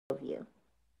you.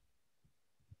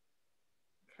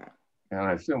 Okay. And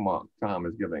I assume while Tom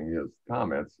is giving his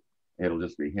comments, it'll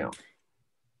just be him.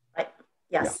 Right.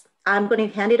 Yes. Yeah. I'm going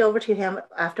to hand it over to him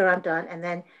after I'm done. And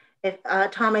then if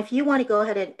Tom, if you want to go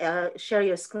ahead and share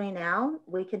your screen now,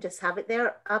 we can just have it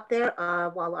there up there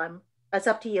while I'm, it's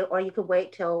up to you, or you could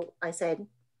wait till I said,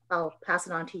 I'll pass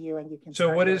it on to you and you can.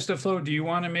 So what is the flow? Do you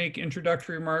want to make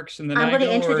introductory remarks and then I'm going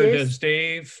to introduce, or does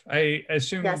Dave? I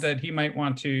assume that he might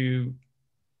want to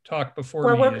talk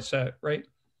before me. Is that right?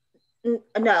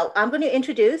 No, I'm going to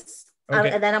introduce,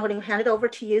 and then I'm going to hand it over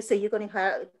to you. So you're going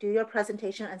to do your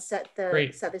presentation and set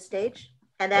the stage.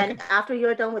 And then after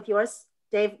you're done with yours,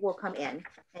 Dave will come in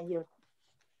and you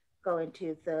go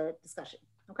into the discussion.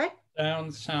 Okay?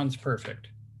 Sounds perfect.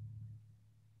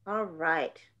 All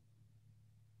right.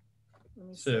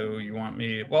 So you want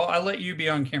me, well, I'll let you be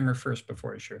on camera first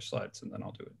before I share slides and then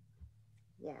I'll do it.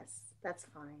 Yes, that's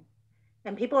fine.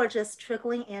 And people are just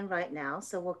trickling in right now.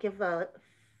 So we'll give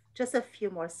just a few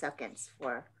more seconds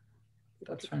for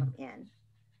people to come in.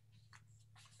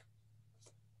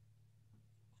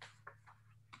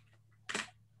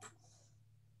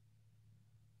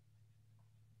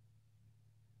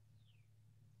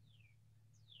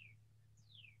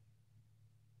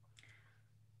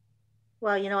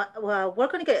 Well, you know what, well,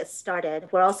 we're going to get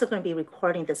started. We're also going to be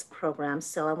recording this program.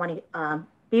 So I want to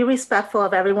be respectful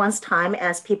of everyone's time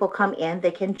as people come in. They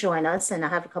can join us. And I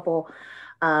have a couple,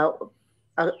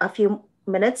 a few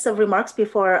minutes of remarks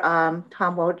before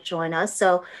Tom will join us.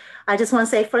 So I just want to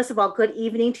say, first of all, good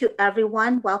evening to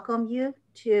everyone. Welcome you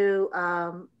to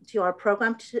our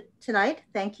program tonight.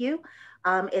 Thank you.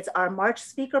 It's our March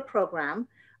speaker program.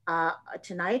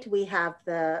 Tonight we have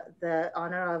the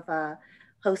honor of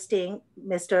hosting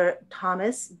Mr.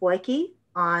 Thomas Bollyky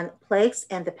on Plagues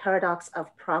and the Paradox of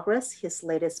Progress, his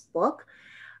latest book.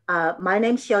 My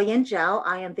name is Xiaoyan Zhao.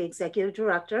 I am the Executive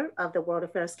Director of the World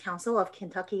Affairs Council of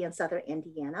Kentucky and Southern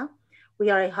Indiana.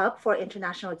 We are a hub for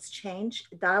international exchange,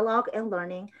 dialogue, and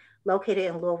learning located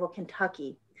in Louisville,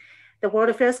 Kentucky. The World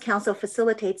Affairs Council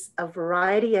facilitates a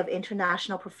variety of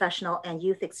international, professional, and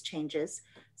youth exchanges,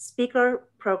 speaker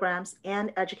programs,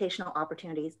 and educational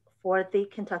opportunities for the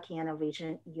Kentuckiana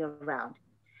region year-round.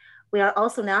 We are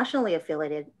also nationally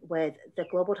affiliated with the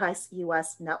Global Ties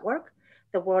US Network,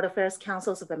 the World Affairs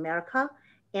Councils of America,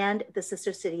 and the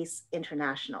Sister Cities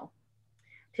International.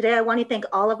 Today, I want to thank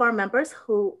all of our members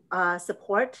who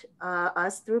support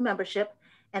us through membership,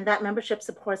 and that membership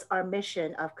supports our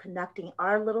mission of connecting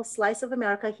our little slice of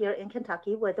America here in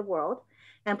Kentucky with the world,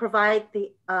 and provide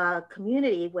the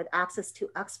community with access to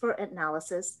expert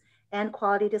analysis and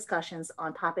quality discussions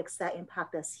on topics that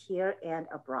impact us here and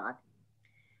abroad.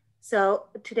 So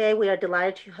today we are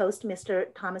delighted to host Mr.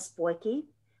 Thomas Bollyky,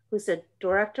 who's the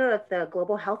director of the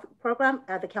Global Health Program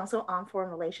at the Council on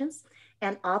Foreign Relations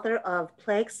and author of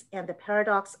Plagues and the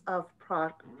Paradox of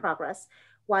Progress,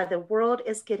 Why the World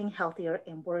is Getting Healthier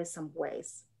in Worrisome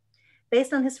Ways.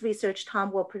 Based on his research,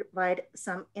 Tom will provide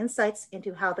some insights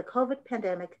into how the COVID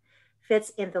pandemic fits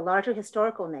in the larger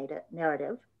historical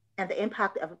narrative and the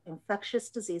impact of infectious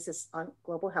diseases on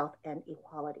global health and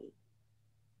equality.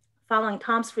 Following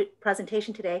Tom's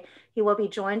presentation today, he will be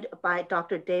joined by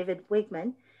Dr. David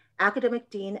Wiegman, Academic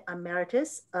Dean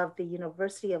Emeritus of the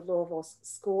University of Louisville's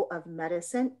School of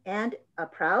Medicine and a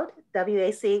proud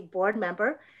WAC board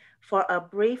member, for a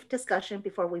brief discussion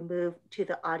before we move to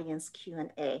the audience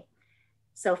Q&A.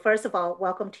 So first of all,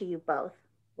 welcome to you both.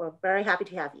 We're very happy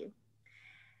to have you.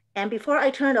 And before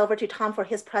I turn it over to Tom for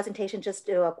his presentation, just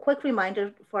do a quick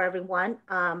reminder for everyone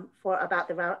about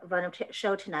the run of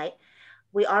show tonight.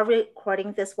 We are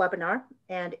recording this webinar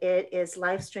and it is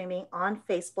live streaming on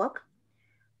Facebook.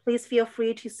 Please feel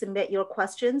free to submit your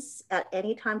questions at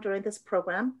any time during this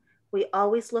program. We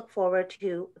always look forward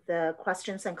to the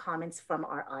questions and comments from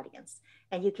our audience.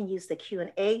 And you can use the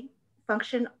Q&A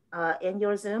function in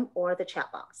your Zoom or the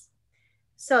chat box.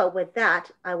 So with that,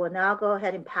 I will now go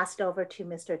ahead and pass it over to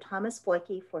Mr. Thomas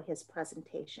Bollyky for his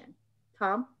presentation.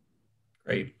 Tom?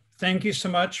 Great. Thank you so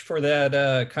much for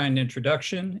that kind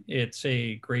introduction. It's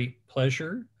a great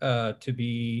pleasure to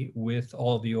be with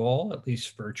all of you all, at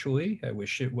least virtually. I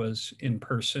wish it was in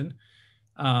person,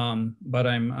 but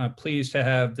I'm pleased to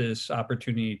have this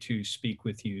opportunity to speak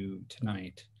with you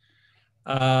tonight.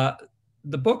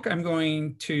 The book I'm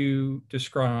going to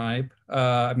describe,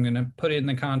 I'm going to put it in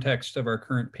the context of our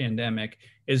current pandemic,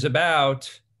 is about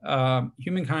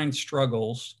humankind's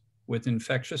struggles with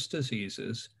infectious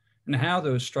diseases and how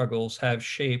those struggles have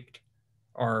shaped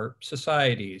our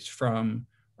societies, from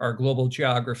our global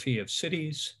geography of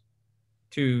cities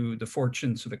to the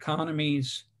fortunes of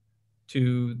economies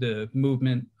to the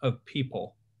movement of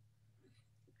people.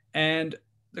 And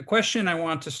the question I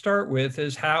want to start with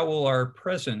is, how will our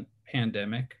present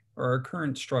pandemic or our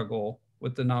current struggle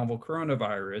with the novel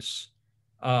coronavirus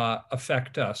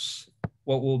affect us?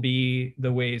 What will be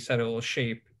the ways that it will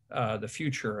shape the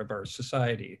future of our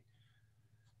society?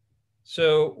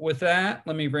 So with that,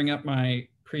 let me bring up my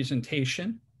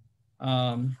presentation.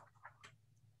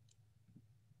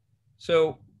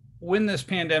 So when this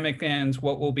pandemic ends,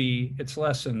 what will be its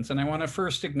lessons? And I want to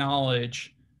first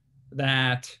acknowledge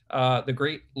that the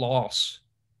great loss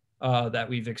that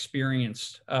we've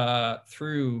experienced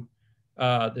through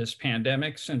this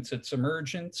pandemic since its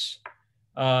emergence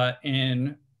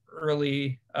in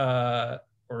early,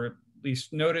 or at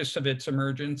least notice of its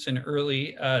emergence in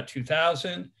early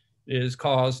 2000, has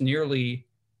caused nearly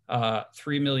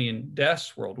 3 million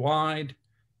deaths worldwide,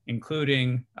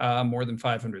 including more than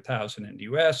 500,000 in the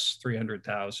US,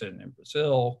 300,000 in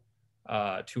Brazil,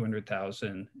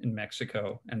 200,000 in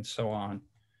Mexico, and so on.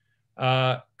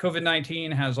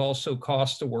 COVID-19 has also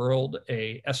cost the world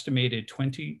an estimated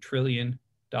 $20 trillion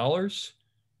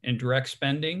in direct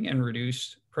spending and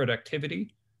reduced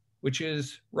productivity, which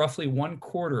is roughly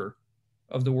 1/4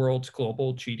 of the world's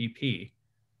global GDP.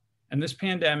 And this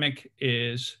pandemic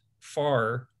is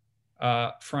far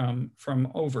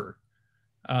from over.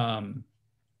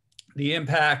 The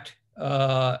impact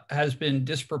has been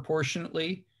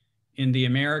disproportionately in the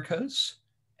Americas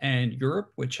and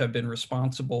Europe, which have been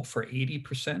responsible for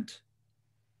 80%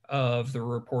 of the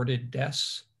reported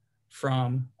deaths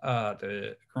from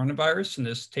the coronavirus. And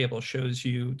this table shows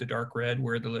you the dark red,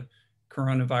 where the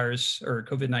coronavirus, or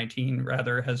COVID-19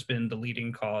 rather, has been the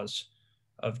leading cause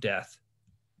of death.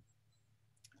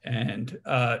 And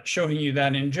showing you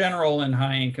that in general, in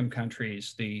high income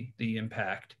countries, the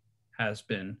impact has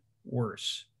been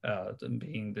worse than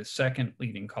being the second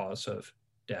leading cause of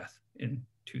death in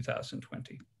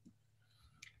 2020.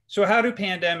 So how do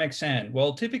pandemics end?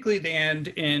 Well, typically they end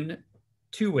in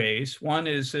two ways. One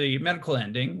is the medical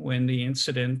ending, when the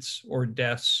incidence or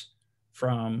deaths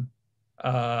from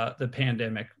the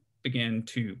pandemic begin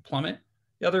to plummet.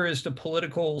 The other is the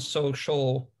political,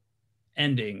 social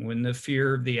ending, when the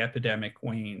fear of the epidemic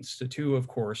wanes, the two, of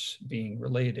course, being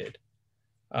related.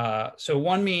 So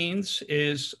one means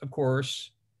is, of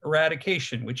course,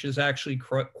 eradication, which is actually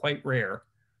quite rare.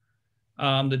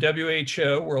 The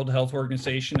WHO, World Health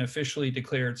Organization, officially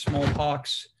declared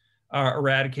smallpox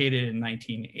eradicated in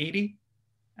 1980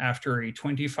 after a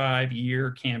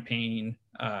 25-year campaign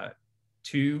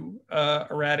to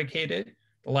eradicate it.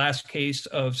 The last case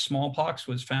of smallpox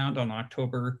was found on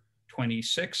October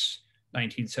 26,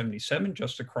 1977,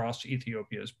 just across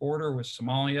Ethiopia's border with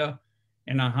Somalia,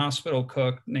 and a hospital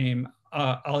cook named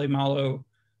Alimalo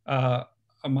Amao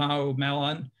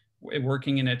Melan,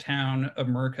 working in a town of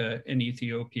Merka in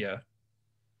Ethiopia.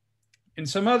 In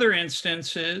some other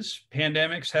instances,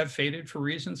 pandemics have faded for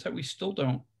reasons that we still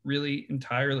don't really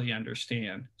entirely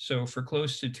understand. So for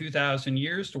close to 2,000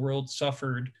 years, the world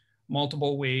suffered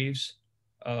multiple waves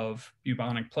of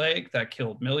bubonic plague that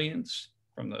killed millions,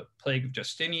 from the plague of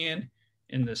Justinian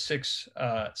in the 6th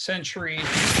century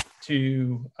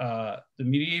to the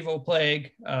medieval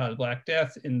plague, the Black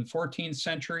Death in the 14th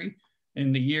century.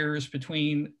 In the years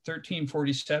between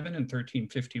 1347 and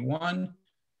 1351,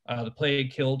 the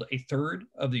plague killed 1/3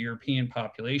 of the European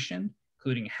population,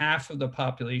 including half of the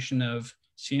population of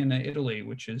Siena, Italy,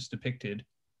 which is depicted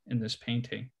in this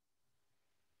painting.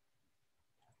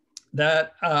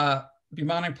 That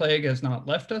bubonic plague has not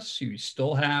left us. You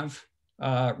still have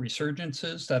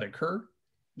resurgences that occur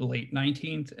the late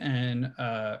 19th and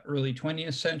early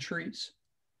 20th centuries.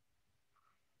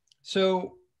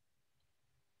 So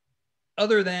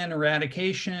other than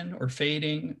eradication or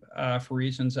fading for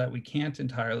reasons that we can't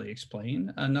entirely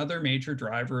explain, another major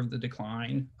driver of the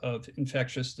decline of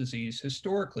infectious disease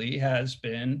historically has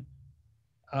been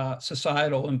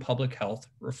societal and public health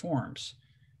reforms.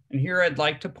 And here I'd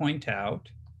like to point out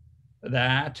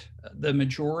that the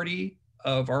majority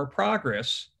of our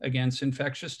progress against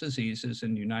infectious diseases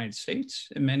in the United States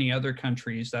and many other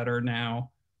countries that are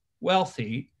now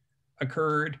wealthy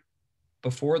occurred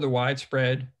before the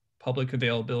widespread public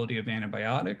availability of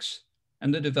antibiotics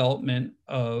and the development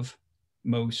of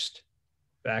most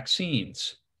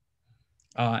vaccines.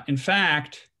 In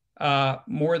fact,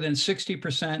 more than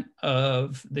 60%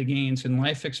 of the gains in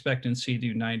life expectancy the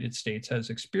United States has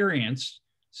experienced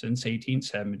since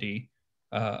 1870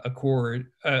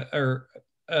 occurred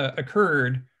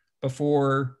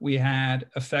before we had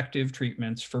effective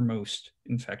treatments for most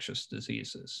infectious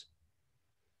diseases.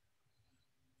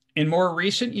 In more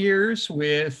recent years,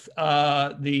 with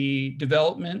the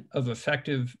development of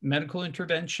effective medical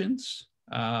interventions,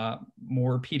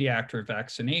 more pediatric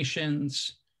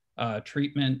vaccinations,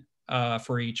 treatment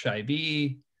for HIV,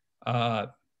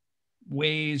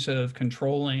 ways of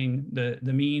controlling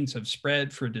the means of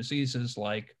spread for diseases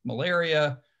like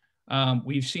malaria.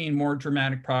 We've seen more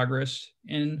dramatic progress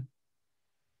in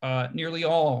nearly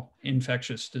all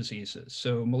infectious diseases.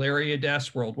 So malaria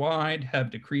deaths worldwide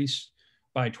have decreased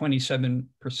by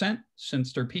 27%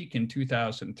 since their peak in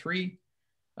 2003.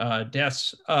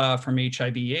 Deaths from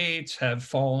HIV/AIDS have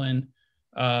fallen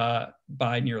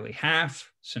by nearly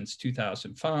half since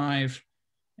 2005.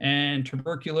 And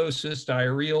tuberculosis,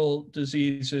 diarrheal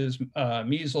diseases,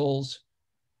 measles,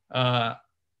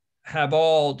 have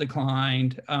all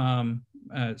declined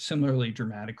similarly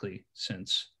dramatically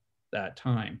since that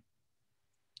time.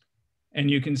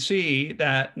 And you can see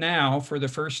that now, for the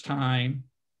first time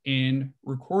in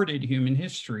recorded human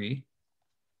history,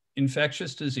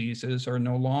 infectious diseases are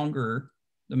no longer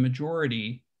the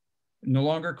majority, no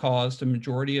longer cause the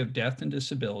majority of death and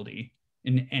disability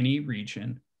in any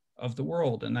region of the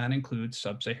world. And that includes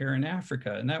sub-Saharan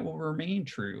Africa. And that will remain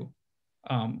true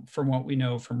from what we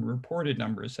know from reported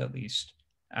numbers, at least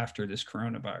after this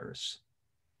coronavirus.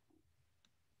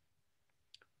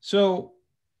 So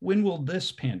when will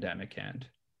this pandemic end?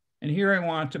 And here I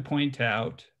want to point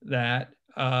out that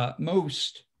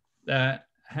most that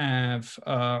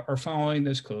are following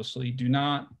this closely do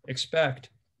not expect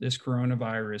this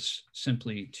coronavirus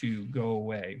simply to go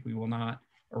away. We will not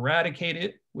eradicate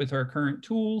it with our current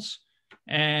tools,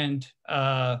 and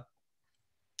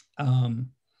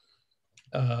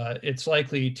it's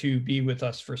likely to be with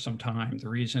us for some time. The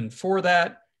reason for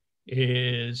that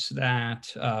is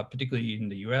that, particularly in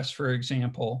the US, for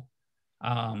example,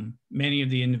 many of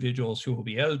the individuals who will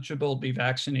be eligible to be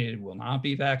vaccinated will not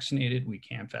be vaccinated. We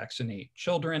can't vaccinate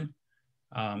children.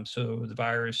 So the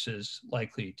virus is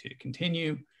likely to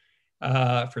continue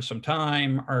for some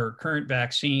time. Our current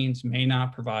vaccines may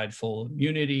not provide full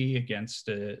immunity against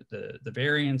the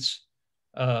variants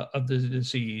of the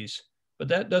disease, but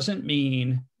that doesn't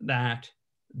mean that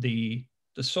the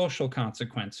social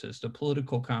consequences, the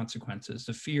political consequences,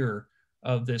 the fear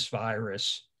of this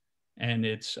virus and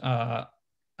its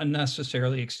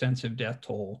unnecessarily extensive death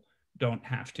toll don't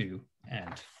have to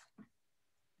end.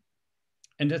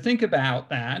 And to think about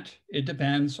that, it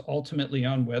depends ultimately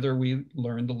on whether we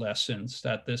learn the lessons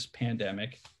that this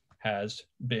pandemic has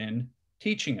been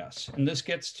teaching us. And this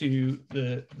gets to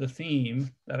the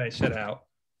theme that I set out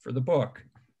for the book,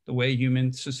 the way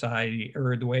human society,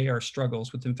 or the way our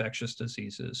struggles with infectious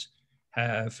diseases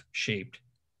have shaped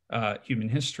human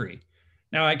history.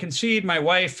 Now, I concede my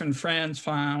wife and friends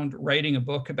found writing a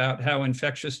book about how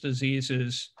infectious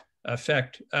diseases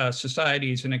affect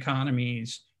societies and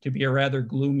economies to be a rather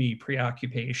gloomy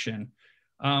preoccupation.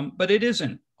 But it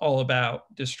isn't all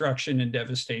about destruction and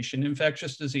devastation.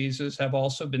 Infectious diseases have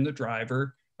also been the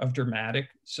driver of dramatic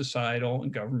societal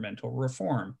and governmental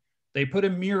reform. They put a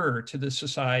mirror to the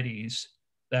societies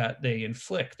that they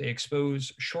inflict. They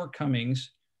expose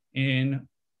shortcomings in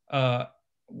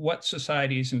what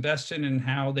societies invest in and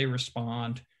how they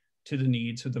respond to the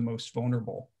needs of the most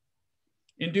vulnerable.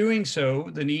 In doing so,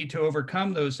 the need to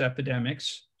overcome those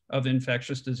epidemics of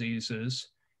infectious diseases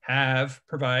have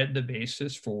provided the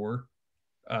basis for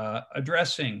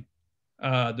addressing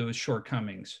those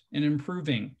shortcomings and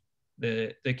improving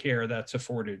the care that's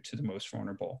afforded to the most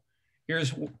vulnerable.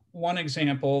 Here's one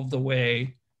example of the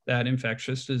way that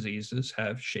infectious diseases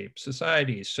have shaped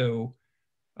societies. So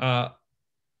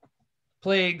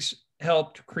plagues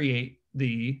helped create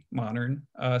the modern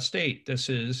state. This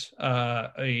is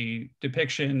a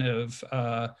depiction of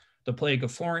the plague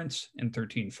of Florence in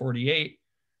 1348.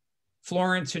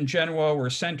 Florence and Genoa were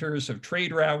centers of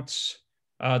trade routes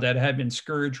that had been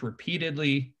scourged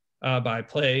repeatedly by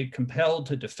plague. Compelled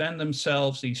to defend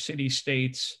themselves, these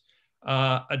city-states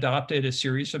adopted a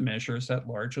series of measures that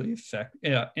largely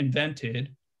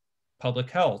invented public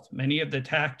health. Many of the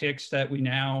tactics that we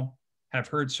now have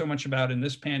heard so much about in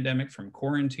this pandemic, from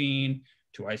quarantine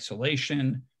to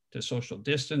isolation to social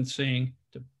distancing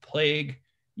to plague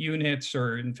units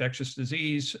or infectious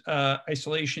disease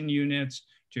isolation units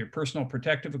to your personal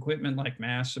protective equipment like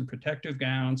masks and protective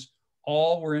gowns,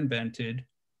 all were invented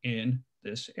in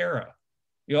this era.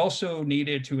 You also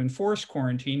needed to enforce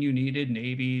quarantine. You needed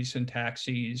navies and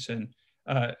taxis and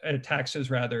taxes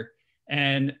rather,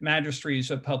 and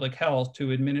magistries of public health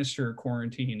to administer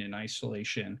quarantine and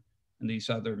isolation and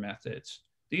these other methods.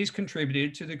 These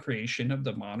contributed to the creation of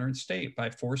the modern state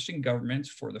by forcing governments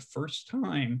for the first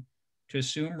time to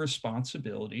assume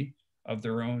responsibility of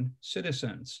their own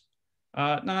citizens,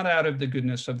 not out of the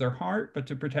goodness of their heart, but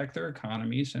to protect their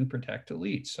economies and protect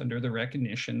elites under the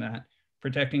recognition that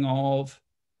protecting all of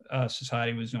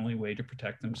society was the only way to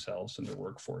protect themselves and their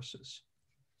workforces.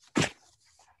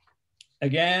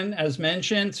 Again, as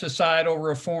mentioned, societal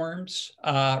reforms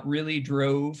really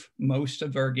drove most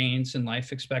of our gains in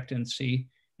life expectancy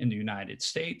in the United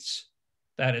States.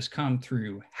 That has come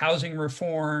through housing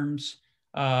reforms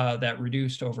that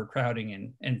reduced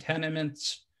overcrowding in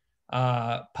tenements,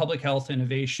 public health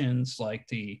innovations like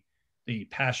the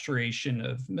pasteurization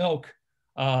of milk,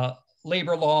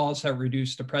 labor laws that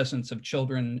reduced the presence of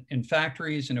children in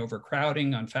factories and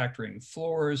overcrowding on factory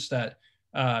floors that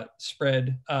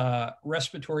spread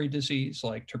respiratory disease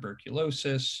like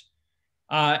tuberculosis,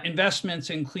 investments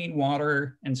in clean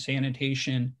water and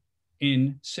sanitation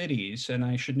in cities. And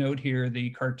I should note here,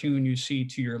 the cartoon you see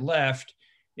to your left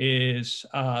is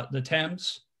the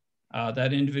Thames.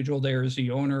 That individual there is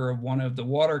the owner of one of the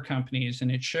water companies,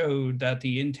 and it showed that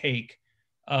the intake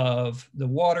of the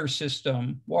water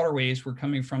system, waterways were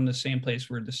coming from the same place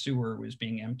where the sewer was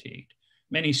being emptied.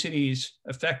 Many cities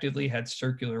effectively had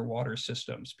circular water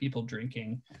systems, people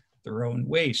drinking their own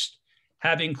waste.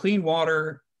 Having clean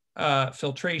water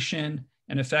filtration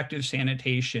and effective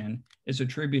sanitation is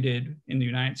attributed in the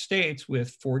United States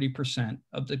with 40%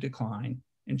 of the decline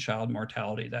in child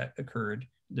mortality that occurred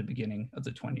at the beginning of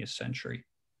the 20th century.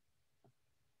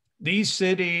 These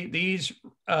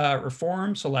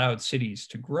reforms allowed cities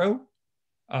to grow,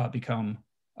 become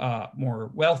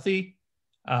more wealthy,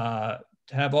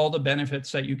 to have all the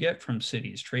benefits that you get from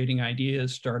cities, trading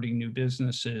ideas, starting new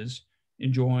businesses,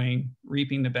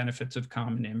 reaping the benefits of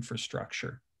common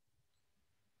infrastructure.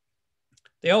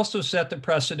 They also set the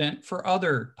precedent for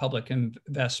other public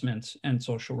investments and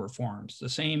social reforms. The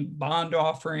same bond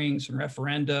offerings and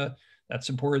referenda that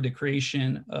supported the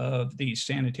creation of these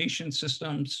sanitation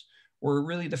systems were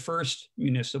really the first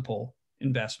municipal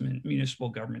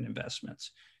government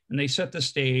investments. And they set the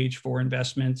stage for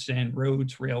investments in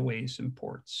roads, railways, and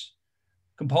ports.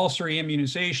 Compulsory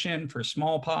immunization for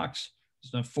smallpox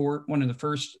was one of the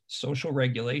first social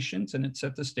regulations, and it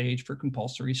set the stage for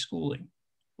compulsory schooling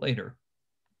later.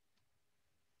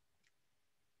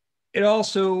 It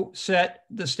also set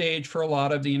the stage for a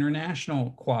lot of the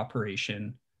international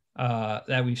cooperation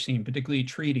that we've seen, particularly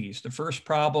treaties. The first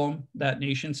problem that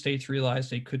nation states realized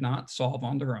they could not solve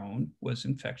on their own was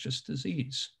infectious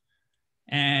disease.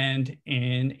 And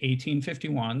in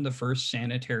 1851, the first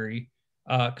sanitary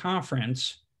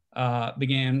conference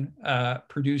began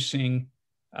producing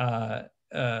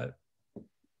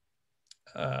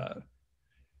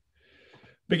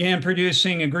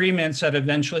agreements that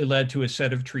eventually led to a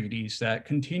set of treaties that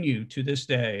continue to this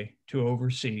day to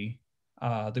oversee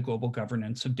the global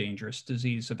governance of dangerous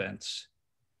disease events.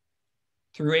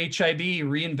 Through HIV,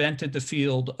 reinvented the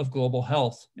field of global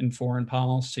health and foreign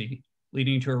policy,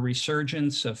 leading to a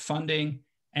resurgence of funding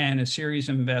and a series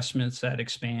of investments that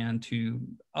expand to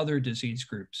other disease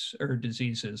groups or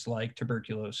diseases like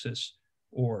tuberculosis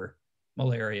or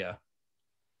malaria.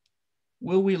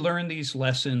 Will we learn these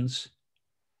lessons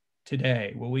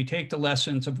today? Will we take the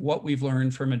lessons of what we've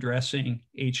learned from addressing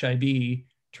HIV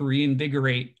to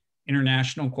reinvigorate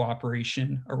international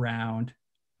cooperation around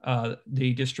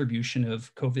the distribution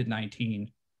of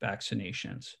COVID-19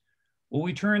 vaccinations? Will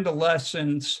we turn the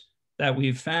lessons that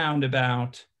we've found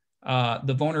about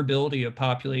the vulnerability of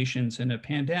populations in a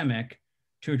pandemic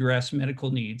to address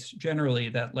medical needs generally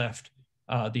that left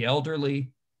the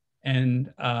elderly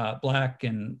and Black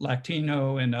and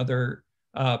Latino and other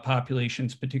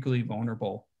populations particularly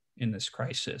vulnerable in this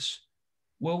crisis?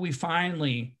 Will we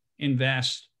finally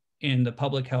invest in the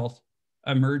public health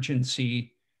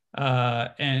emergency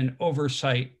and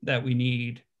oversight that we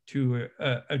need to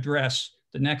address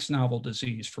the next novel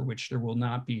disease for which there will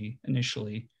not be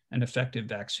initially an effective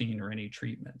vaccine or any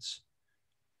treatments?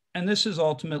 And this is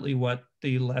ultimately what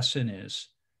the lesson is,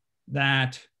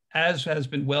 that as has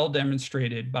been well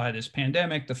demonstrated by this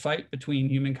pandemic, the fight between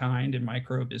humankind and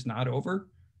microbe is not over,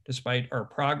 despite our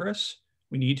progress.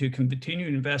 We need to continue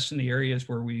to invest in the areas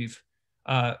where we've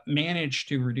managed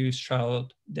to reduce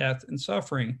child death and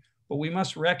suffering, but we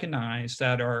must recognize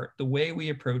that the way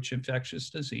we approach infectious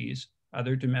disease,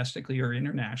 either domestically or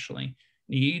internationally,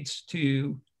 needs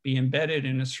to be embedded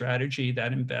in a strategy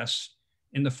that invests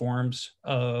in the forms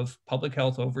of public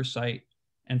health oversight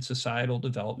and societal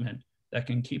development that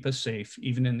can keep us safe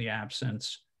even in the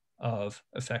absence of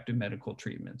effective medical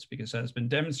treatments. Because as has been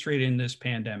demonstrated in this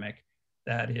pandemic,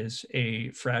 that is a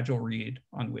fragile reed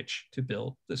on which to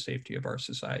build the safety of our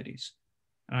societies.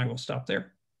 And I will stop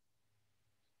there.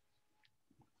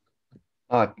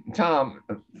 Tom,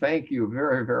 thank you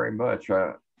very, very much.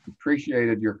 I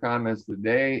appreciated your comments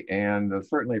today, and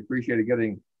certainly appreciated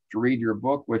getting to read your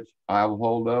book, which I will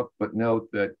hold up, but note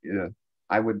that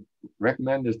I would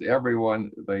recommend this to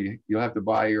everyone. You'll have to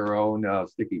buy your own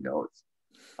sticky notes.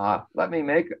 Let me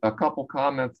make a couple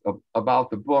comments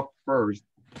about the book first,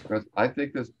 because I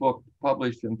think this book,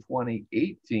 published in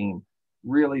 2018,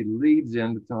 really leads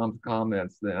into Tom's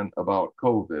comments then about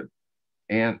COVID.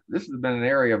 And this has been an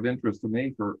area of interest to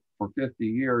me for 50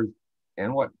 years.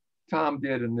 And what Tom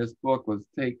did in this book was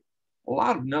take a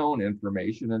lot of known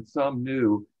information and some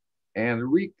new,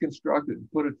 and reconstruct it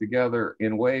and put it together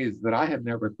in ways that I had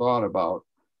never thought about.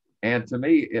 And to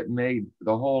me, it made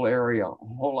the whole area a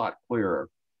whole lot clearer.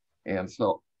 And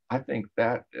so I think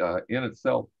that in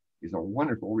itself is a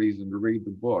wonderful reason to read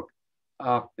the book.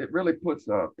 It really puts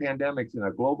pandemics in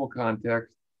a global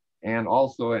context and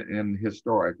also in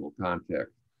historical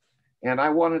context. And I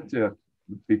wanted to,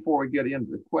 before we get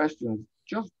into the questions,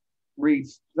 just read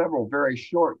several very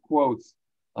short quotes,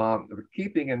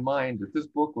 keeping in mind that this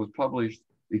book was published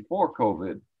before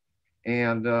COVID,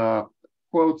 and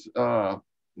quotes,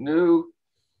 new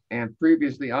and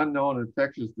previously unknown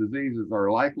infectious diseases are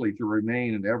likely to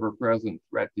remain an ever-present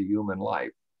threat to human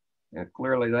life. And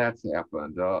clearly that's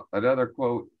happened. Another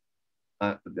quote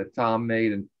that Tom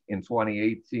made in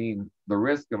 2018, the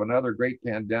risk of another great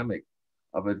pandemic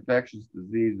of infectious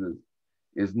diseases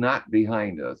is not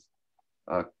behind us.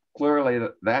 Clearly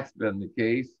that's been the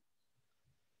case.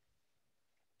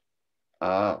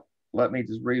 Let me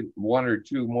just read one or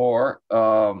two more.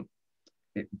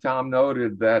 Tom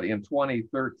noted that in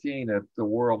 2013 at the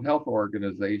World Health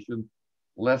Organization,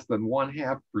 less than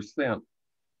 0.5%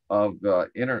 of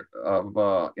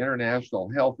international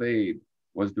health aid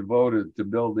was devoted to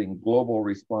building global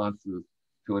responses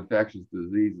to infectious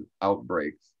disease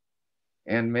outbreaks.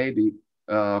 And maybe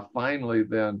finally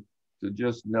then, to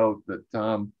just note that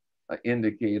Tom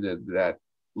indicated that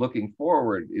looking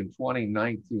forward in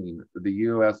 2019, the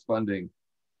US funding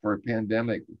for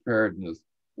pandemic preparedness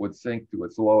would sink to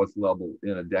its lowest level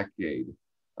in a decade.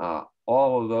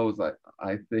 All of those,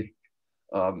 I think,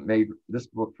 made this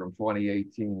book from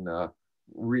 2018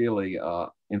 really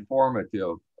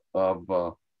informative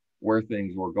of where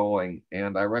things were going.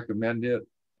 And I recommend it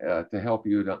to help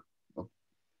you to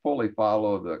fully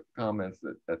follow the comments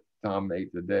that Tom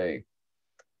made today.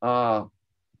 I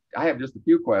have just a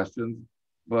few questions,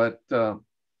 but I'll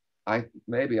ask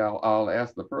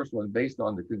the first one based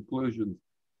on the conclusions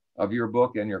of your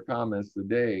book and your comments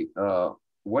today.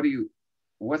 What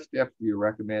steps do you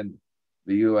recommend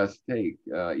the U.S. take,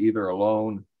 either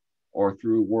alone or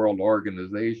through world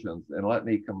organizations? And let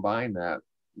me combine that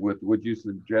with, would you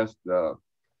suggest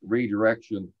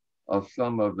redirection of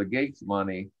some of the Gates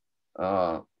money,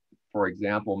 for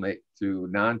example, to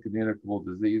non-communicable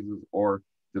diseases or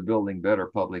to building better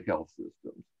public health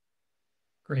systems?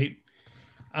 Great.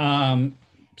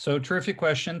 So terrific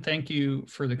question. Thank you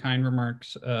for the kind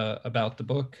remarks about the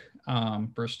book,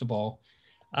 first of all.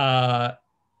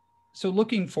 So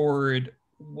looking forward,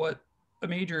 what a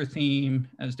major theme,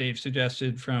 as Dave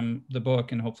suggested from the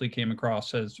book and hopefully came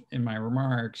across as in my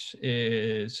remarks,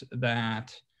 is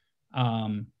that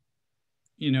the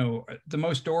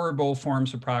most durable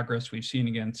forms of progress we've seen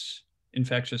against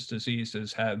infectious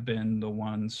diseases have been the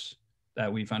ones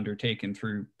that we've undertaken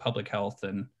through public health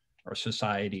and our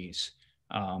societies,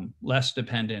 less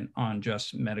dependent on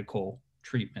just medical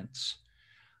treatments.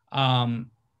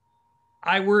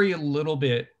 I worry a little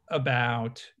bit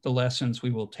about the lessons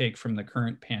we will take from the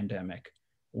current pandemic,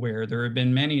 where there have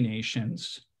been many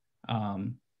nations,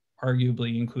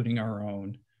 arguably including our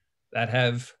own, that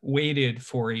have waited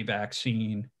for a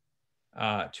vaccine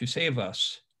to save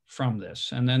us from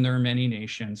this. And then there are many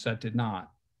nations that did not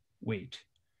wait.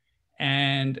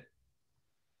 And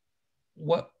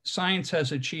what science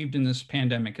has achieved in this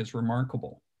pandemic is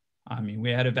remarkable. I mean,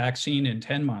 we had a vaccine in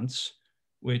 10 months,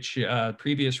 which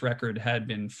previous record had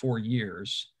been 4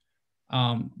 years.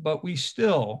 But we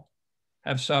still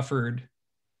have suffered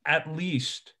at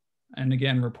least, and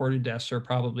again, reported deaths are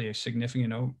probably a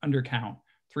significant undercount,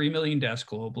 3 million deaths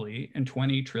globally and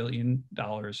 $20 trillion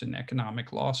in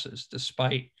economic losses,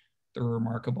 despite the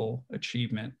remarkable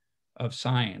achievement of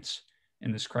science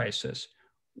in this crisis.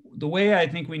 The way I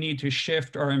think we need to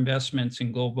shift our investments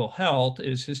in global health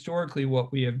is historically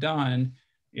what we have done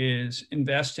is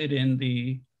invested in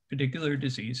the particular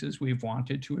diseases we've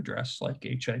wanted to address, like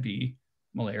HIV,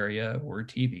 malaria, or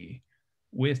TB,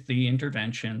 with the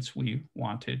interventions we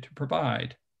wanted to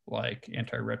provide, like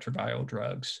antiretroviral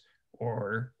drugs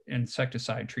or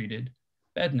insecticide-treated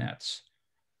bed nets.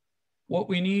 What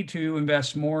we need to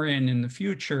invest more in the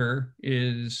future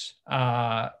is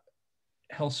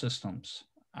health systems.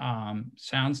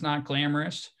 Sounds not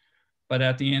glamorous, but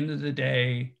at the end of the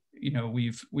day,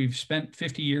 we've spent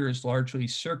 50 years largely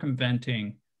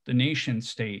circumventing the nation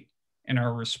state in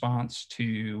our response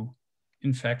to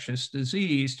infectious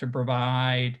disease to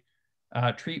provide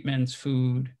treatments,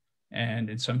 food, and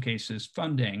in some cases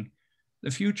funding.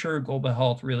 The future of global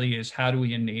health really is how do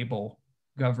we enable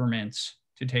governments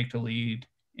to take the lead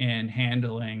in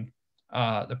handling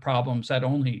the problems that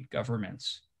only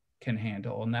governments can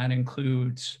handle. And that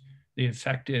includes the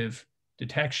effective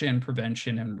detection,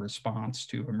 prevention, and response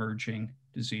to emerging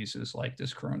diseases like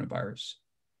this coronavirus.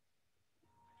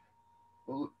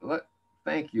 Well,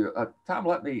 thank you. Tom,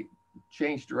 let me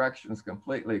change directions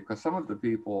completely because some of the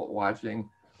people watching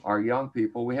are young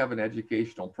people. We have an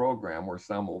educational program where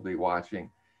some will be watching.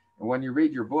 And when you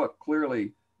read your book,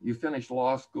 clearly you finished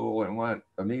law school and went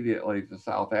immediately to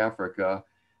South Africa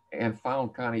and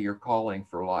found kind of your calling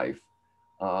for life.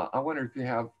 I wonder if you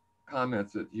have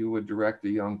comments that you would direct to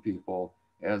young people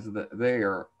as they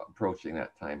are approaching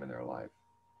that time in their life.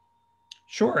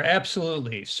 Sure,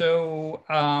 absolutely. So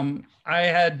I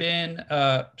had been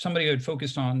somebody who had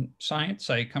focused on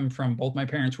science. I come from, both my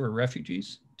parents were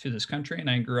refugees to this country, and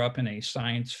I grew up in a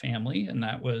science family, and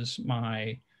that was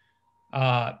my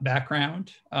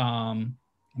background.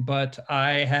 But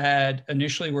I had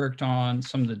initially worked on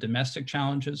some of the domestic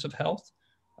challenges of health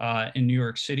in New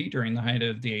York City during the height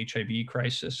of the HIV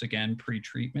crisis, again,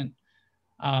 pre-treatment.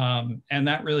 And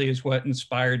that really is what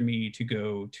inspired me to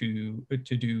go to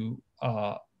do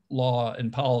law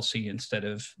and policy instead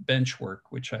of bench work,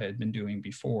 which I had been doing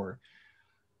before.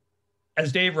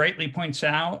 As Dave rightly points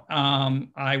out,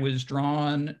 I was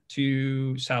drawn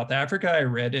to South Africa. I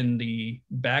read in the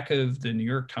back of the New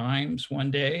York Times one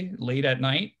day, late at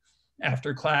night,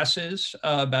 after classes,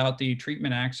 about the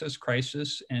treatment access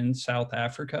crisis in South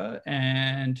Africa.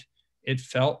 And it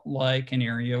felt like an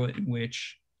area in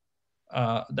which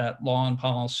that law and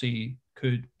policy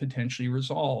could potentially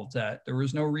resolve, that there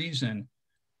was no reason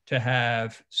to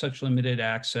have such limited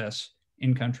access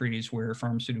in countries where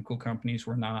pharmaceutical companies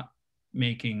were not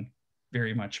making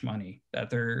very much money, that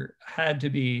there had to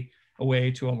be a way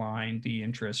to align the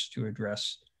interests to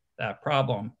address that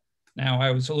problem. Now,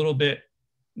 I was a little bit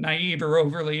naive or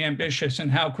overly ambitious in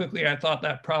how quickly I thought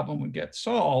that problem would get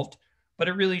solved, but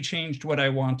it really changed what I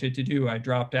wanted to do. I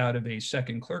dropped out of a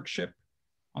second clerkship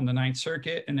on the Ninth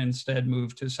Circuit and instead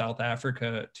moved to South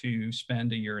Africa to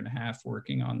spend 1.5 years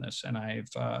working on this. And I've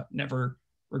never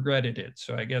regretted it.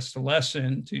 So I guess the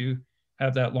lesson, to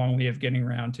have that long way of getting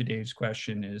around to Dave's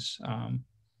question, is,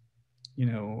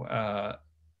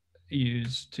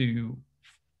 is to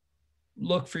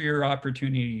look for your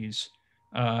opportunities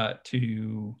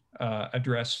to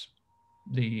address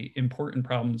the important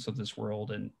problems of this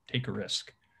world and take a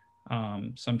risk.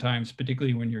 Sometimes,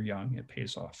 particularly when you're young, it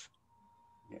pays off.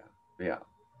 Yeah.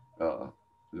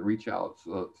 Reach out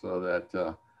so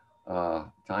that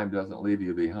time doesn't leave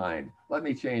you behind. Let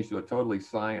me change to a totally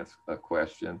science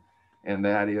question, and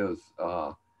that is,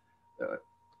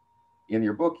 in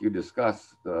your book, you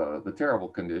discuss the terrible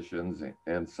conditions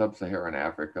in sub-Saharan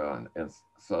Africa and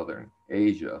Southern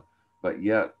Asia, but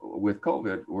yet with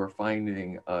COVID, we're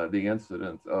finding the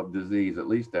incidence of disease, at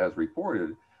least as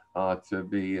reported, to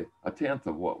be 1/10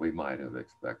 of what we might have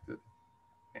expected.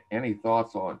 Any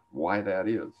thoughts on why that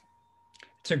is?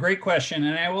 It's a great question.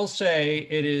 And I will say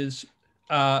it is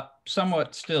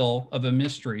somewhat still of a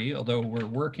mystery, although we're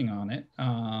working on it.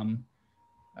 I'll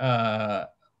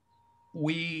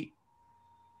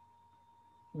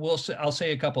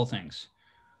say a couple of things.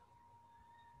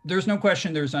 There's no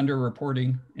question there's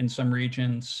underreporting in some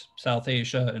regions, South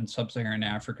Asia and Sub-Saharan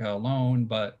Africa alone,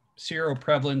 but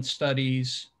seroprevalence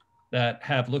studies that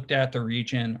have looked at the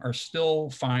region are still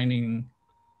finding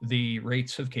the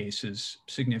rates of cases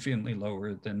significantly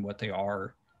lower than what they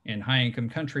are in high-income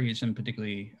countries, and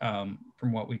particularly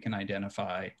from what we can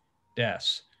identify,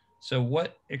 deaths. So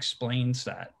what explains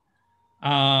that?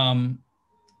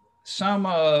 Some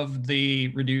of the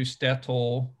reduced death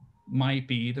toll might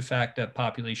be the fact that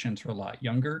populations are a lot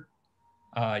younger.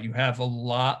 You have a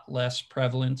lot less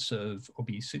prevalence of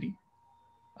obesity,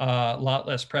 a lot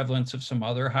less prevalence of some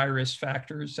other high-risk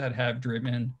factors that have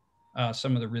driven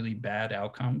some of the really bad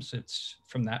outcomes. It's,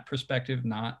 from that perspective,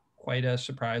 not quite as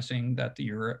surprising that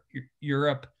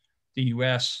Europe, the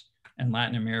US, and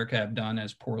Latin America have done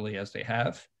as poorly as they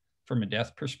have from a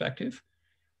death perspective.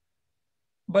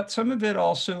 But some of it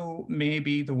also may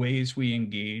be the ways we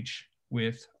engage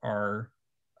with our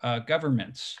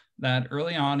governments, that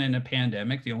early on in a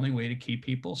pandemic, the only way to keep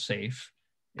people safe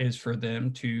is for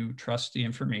them to trust the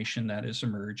information that is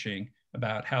emerging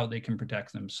about how they can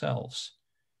protect themselves.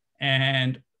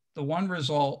 And the one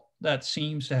result that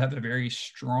seems to have a very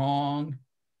strong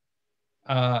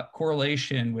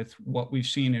correlation with what we've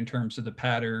seen in terms of the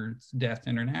patterns of death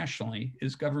internationally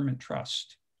is government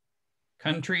trust.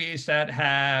 Countries that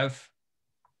have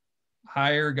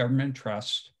higher government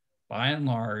trust, by and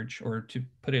large, or to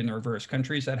put it in the reverse,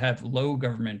 countries that have low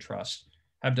government trust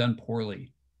have done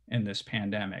poorly in this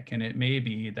pandemic. And it may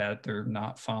be that they're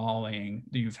not following,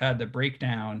 you've had the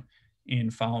breakdown in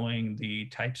following the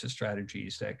types of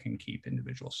strategies that can keep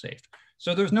individuals safe.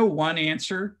 So there's no one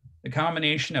answer. The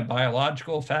combination of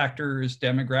biological factors,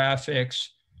 demographics,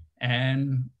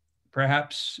 and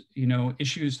perhaps, you know,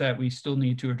 issues that we still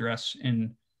need to address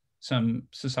in some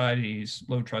societies,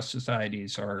 low trust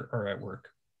societies, are at work.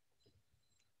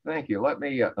 Thank you. Let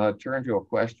me turn to a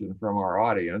question from our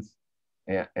audience.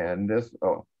 And this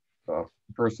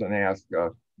person asked,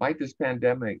 might this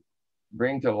pandemic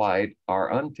bring to light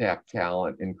our untapped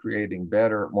talent in creating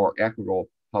better, more equitable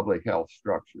public health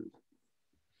structures?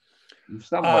 You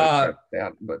somewhat addressed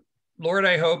that, but. Lord,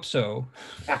 I hope so.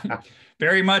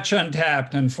 Very much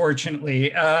untapped, unfortunately,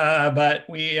 but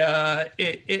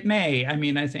it may. I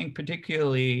mean, I think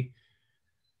particularly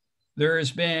there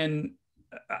has been,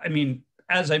 I mean,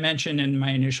 as I mentioned in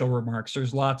my initial remarks,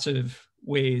 there's lots of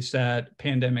ways that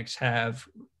pandemics have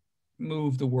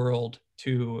moved the world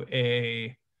to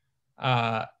a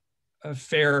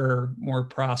fairer, more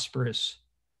prosperous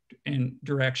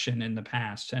direction in the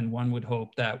past, and one would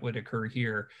hope that would occur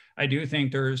here. I do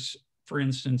think there's, for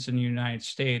instance, in the United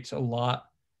States, a lot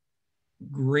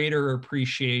greater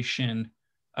appreciation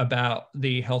about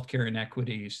the healthcare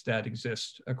inequities that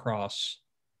exist across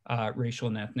racial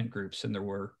and ethnic groups than there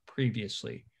were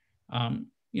previously.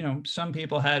 You know, some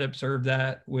people had observed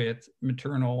that with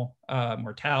maternal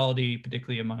mortality,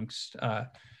 particularly amongst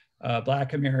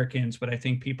Black Americans, but I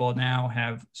think people now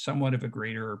have somewhat of a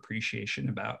greater appreciation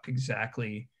about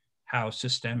exactly how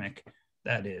systemic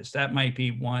that is. That might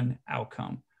be one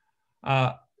outcome.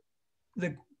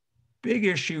 The big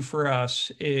issue for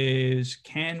us is,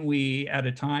 can we, at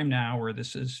a time now where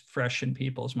this is fresh in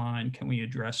people's mind, can we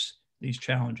address these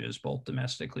challenges both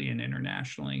domestically and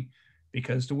internationally?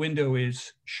 Because the window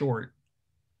is short.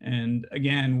 And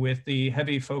again, with the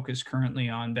heavy focus currently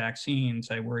on vaccines,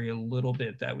 I worry a little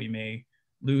bit that we may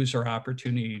lose our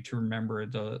opportunity to remember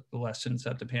the lessons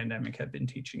that the pandemic had been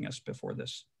teaching us before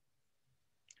this.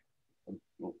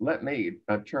 Let me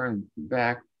turn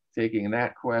back, taking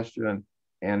that question.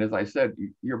 And as I said,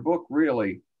 your book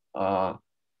really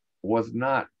was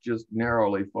not just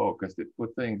narrowly focused. It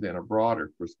put things in a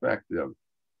broader perspective.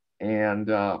 And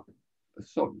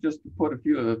so just to put a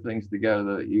few of the things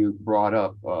together that you brought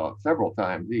up several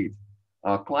times each,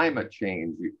 climate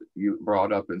change you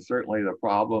brought up, and certainly the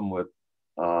problem with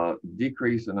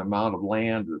decrease in amount of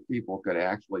land that people could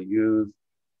actually use,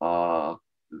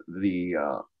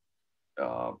 the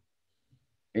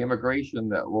immigration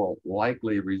that will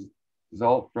likely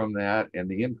result from that, and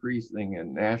the increasing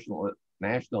in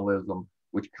nationalism,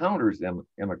 which counters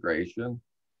immigration.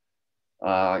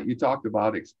 You talked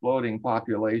about exploding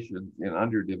populations in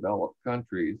underdeveloped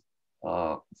countries.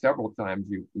 Several times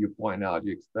you point out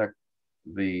you expect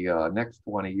the next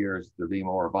 20 years to be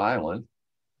more violent.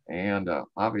 And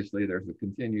obviously there's a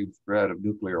continued spread of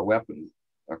nuclear weapons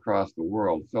across the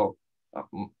world. So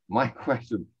my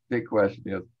question, big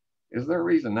question is there a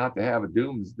reason not to have a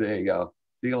doomsday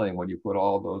feeling when you put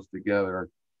all those together?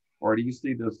 Or do you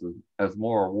see this as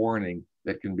more a warning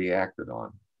that can be acted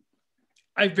on?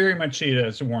 I very much see it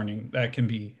as a warning that can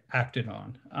be acted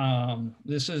on.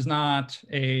 This is not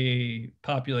a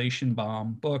population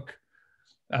bomb book.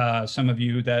 Some of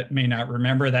you that may not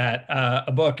remember that,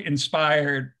 a book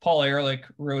inspired, Paul Ehrlich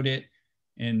wrote it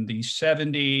in the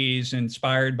 70s,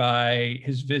 inspired by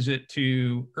his visit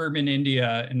to urban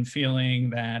India and feeling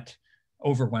that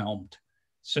overwhelmed.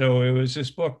 So it was this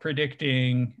book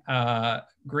predicting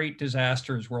great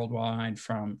disasters worldwide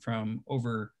from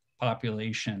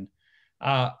overpopulation.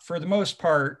 For the most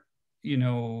part, you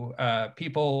know,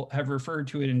 people have referred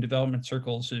to it in development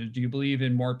circles as, do you believe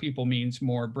in more people means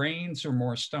more brains or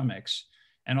more stomachs?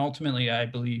 And ultimately, I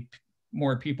believe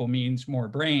more people means more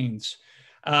brains.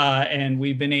 And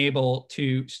we've been able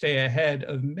to stay ahead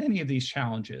of many of these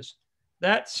challenges.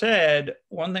 That said,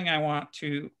 one thing I want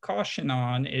to caution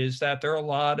on is that there are a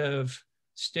lot of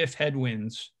stiff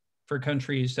headwinds for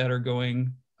countries that are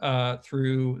going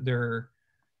through their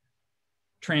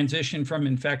transition from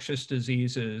infectious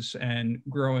diseases and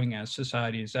growing as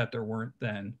societies that there weren't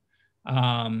then.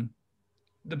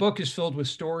 The book is filled with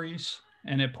stories,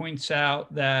 and it points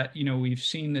out that, you know, we've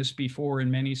seen this before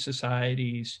in many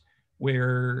societies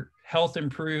where health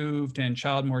improved and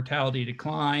child mortality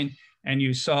declined, and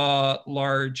you saw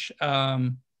large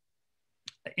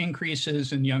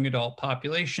increases in young adult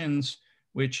populations,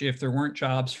 which if there weren't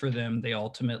jobs for them, they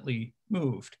ultimately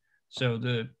moved. So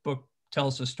the book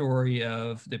tells the story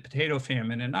of the potato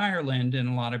famine in Ireland, and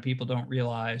a lot of people don't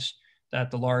realize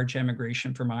that the large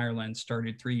emigration from Ireland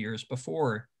started 3 years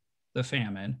before the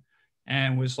famine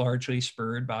and was largely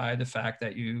spurred by the fact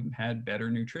that you had better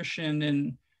nutrition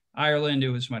in Ireland. It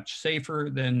was much safer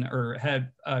than, or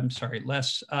had, I'm sorry,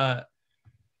 less,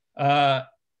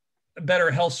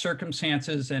 better health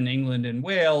circumstances in England and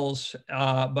Wales,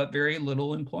 but very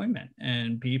little employment.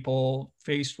 And people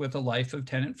faced with a life of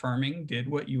tenant farming did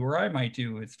what you or I might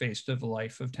do with faced with a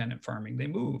life of tenant farming. They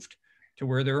moved to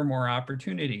where there were more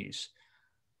opportunities.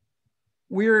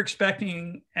 We're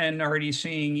expecting and already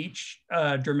seeing each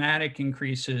dramatic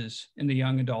increases in the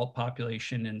young adult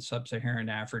population in sub-Saharan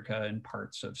Africa and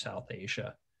parts of South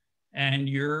Asia. And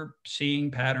you're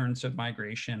seeing patterns of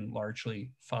migration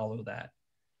largely follow that.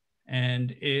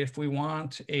 And if we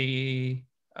want a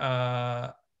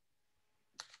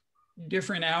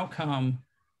different outcome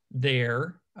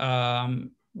there,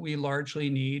 we largely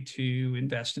need to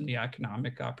invest in the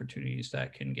economic opportunities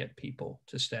that can get people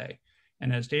to stay.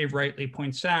 And as Dave rightly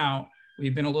points out,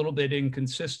 we've been a little bit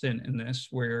inconsistent in this,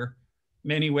 where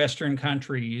many Western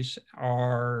countries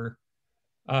are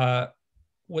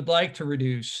would like to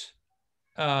reduce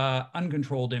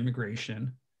uncontrolled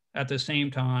immigration at the same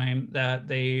time that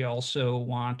they also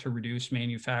want to reduce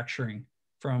manufacturing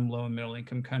from low and middle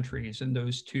income countries. And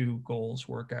those two goals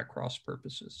work at cross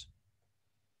purposes.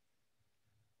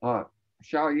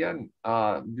 Xiaoyan,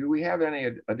 do we have any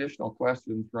additional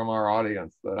questions from our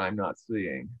audience that I'm not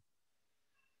seeing?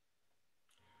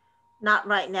 Not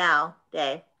right now,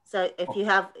 Dave. So if you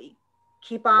have,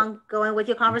 keep on going with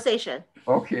your conversation.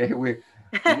 Okay, we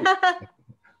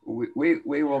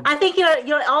will. I think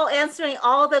you're all answering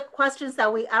all the questions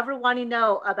that we ever want to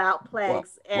know about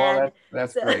plagues. Well,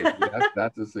 that's great.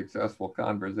 That's a successful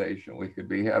conversation. We could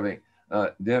be having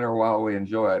dinner while we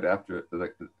enjoy it after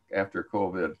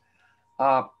COVID.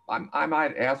 I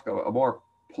might ask a more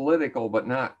political, but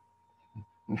not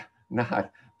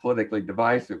politically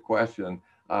divisive question.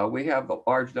 We have the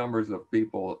large numbers of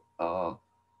people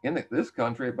in this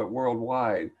country, but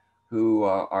worldwide, who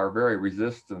are very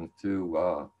resistant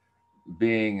to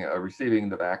receiving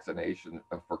the vaccination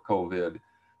for COVID.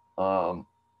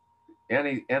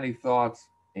 Any thoughts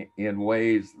in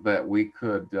ways that we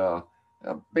could,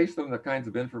 based on the kinds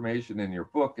of information in your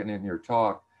book and in your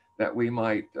talk, that we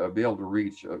might be able to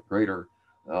reach a greater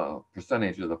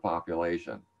percentage of the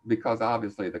population? Because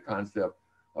obviously the concept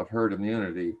of herd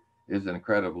immunity is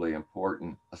incredibly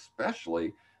important,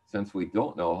 especially since we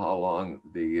don't know how long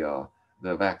the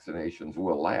vaccinations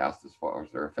will last as far as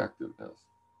their effectiveness.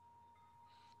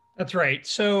 That's right.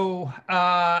 So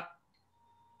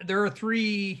there are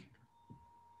three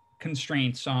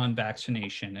constraints on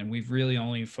vaccination, and we've really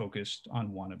only focused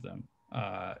on one of them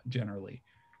generally.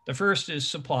 The first is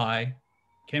supply.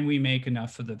 Can we make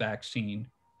enough of the vaccine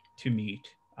to meet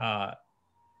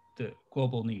the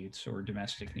global needs or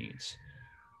domestic needs?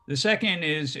 The second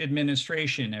is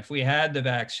administration. If we had the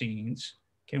vaccines,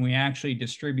 can we actually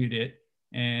distribute it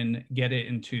and get it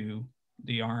into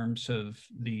the arms of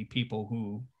the people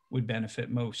who would benefit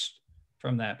most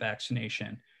from that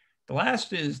vaccination? The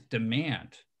last is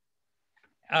demand.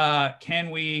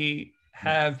 Can we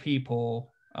have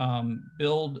people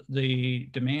build the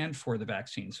demand for the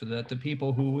vaccine so that the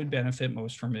people who would benefit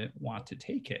most from it want to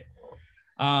take it?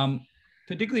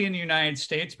 Particularly in the United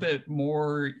States, but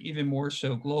even more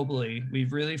so globally,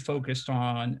 we've really focused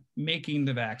on making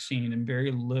the vaccine and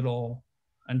very little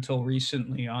until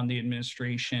recently on the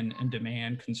administration and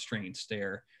demand constraints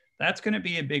there. That's going to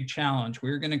be a big challenge.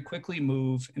 We're going to quickly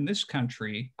move in this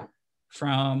country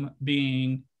from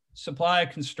being supply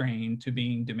constrained to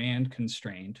being demand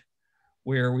constrained,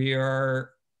 where we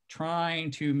are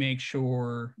trying to make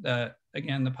sure that,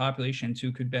 again, the populations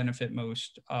who could benefit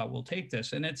most will take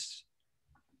this. And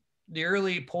the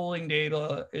early polling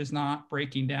data is not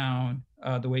breaking down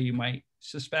the way you might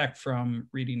suspect from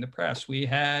reading the press. We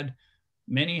had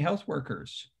many health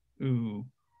workers who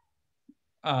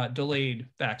delayed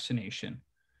vaccination.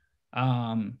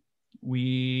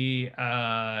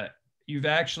 You've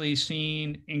actually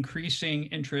seen increasing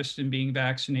interest in being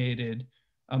vaccinated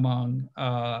among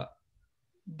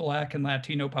Black and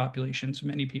Latino populations.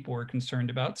 Many people were concerned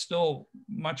about. Still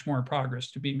much more progress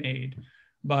to be made,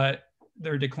 but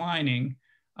they're declining.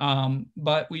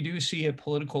 But we do see a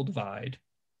political divide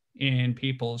in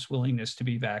people's willingness to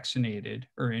be vaccinated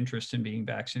or interest in being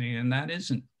vaccinated, and that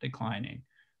isn't declining.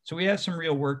 So we have some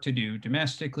real work to do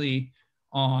domestically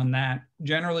on that.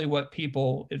 Generally, what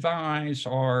people advise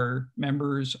are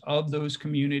members of those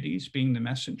communities being the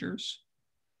messengers.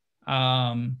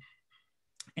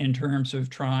 in terms of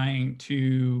trying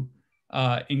to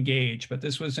engage. But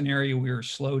this was an area we were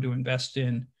slow to invest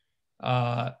in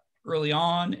early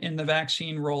on in the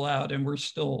vaccine rollout, and we're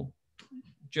still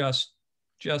just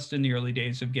in the early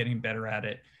days of getting better at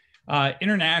it.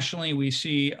 Internationally, we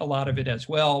see a lot of it as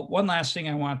well. One last thing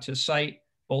I want to cite,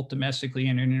 both domestically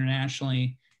and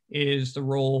internationally, is the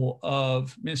role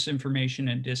of misinformation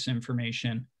and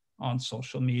disinformation on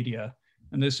social media.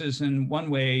 And this is in one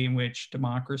way in which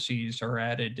democracies are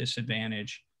at a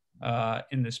disadvantage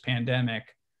in this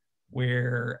pandemic,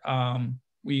 where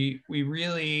we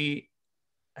really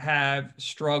have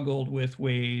struggled with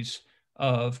ways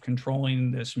of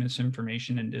controlling this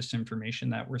misinformation and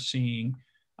disinformation that we're seeing.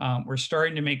 We're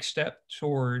starting to make steps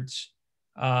towards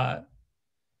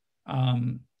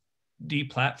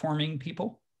deplatforming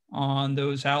people on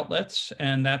those outlets,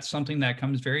 and that's something that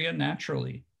comes very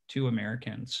unnaturally to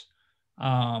Americans.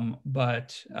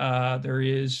 But there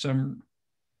is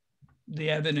the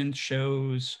evidence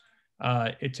shows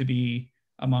it to be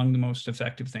among the most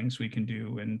effective things we can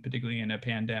do, and particularly in a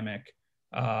pandemic,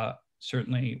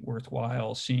 certainly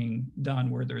worthwhile seeing done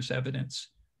where there's evidence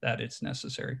that it's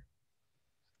necessary.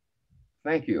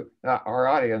 Thank you. Our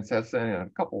audience has sent in a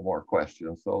couple more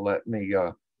questions, so let me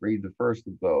read the first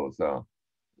of those.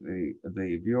 The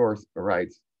viewer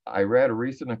writes, I read a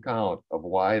recent account of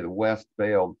why the West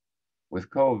failed with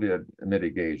COVID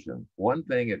mitigation. One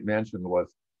thing it mentioned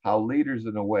was how leaders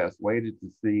in the West waited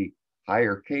to see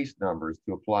higher case numbers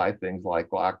to apply things like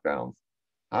lockdowns.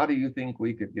 How do you think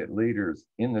we could get leaders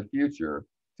in the future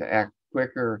to act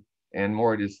quicker and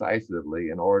more decisively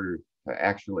in order to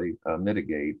actually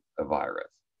mitigate a virus?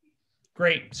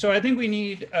 Great. So I think we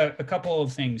need a couple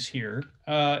of things here.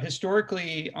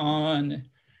 Historically,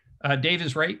 Dave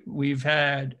is right. We've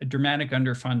had a dramatic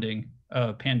underfunding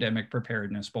of pandemic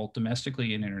preparedness, both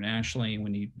domestically and internationally.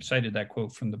 When he cited that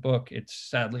quote from the book, it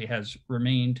sadly has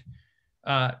remained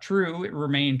true. It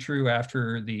remained true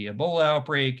after the Ebola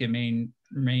outbreak. It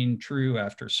remained true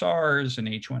after SARS and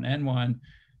H1N1.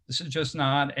 This is just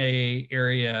not an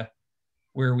area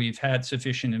where we've had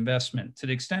sufficient investment. To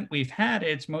the extent we've had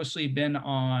it, it's mostly been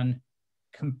on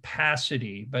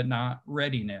capacity, but not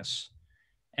readiness.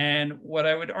 And what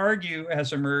I would argue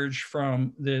has emerged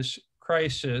from this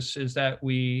crisis is that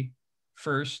we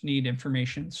first need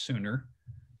information sooner.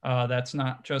 That's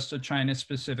not just a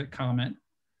China-specific comment.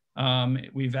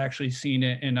 We've actually seen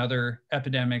it in other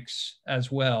epidemics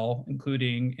as well,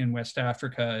 including in West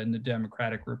Africa and the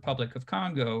Democratic Republic of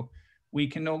Congo. We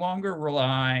can no longer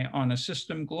rely on a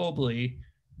system globally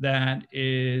that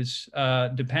is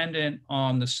dependent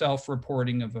on the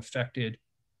self-reporting of affected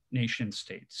nation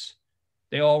states.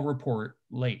 They all report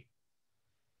late.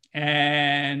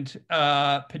 And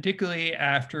particularly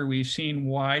after we've seen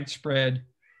widespread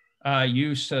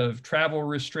use of travel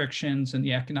restrictions and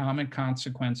the economic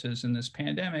consequences in this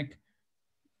pandemic,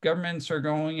 governments are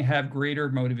going to have greater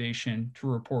motivation to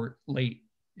report late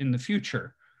in the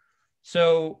future.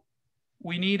 So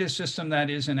we need a system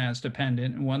that isn't as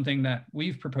dependent. And one thing that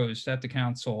we've proposed at the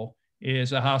council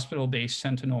is a hospital-based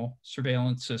sentinel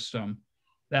surveillance system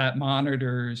that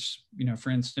monitors, for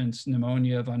instance,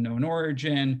 pneumonia of unknown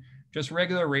origin, just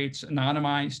regular rates,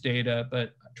 anonymized data,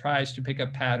 but tries to pick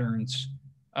up patterns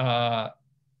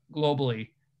globally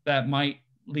that might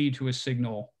lead to a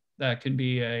signal that can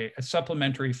be a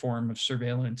supplementary form of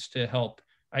surveillance to help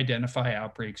identify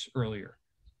outbreaks earlier.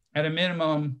 At a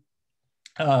minimum,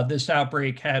 this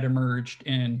outbreak had emerged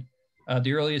in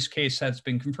the earliest case that's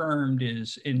been confirmed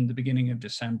is in the beginning of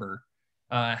December.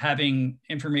 Having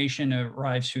information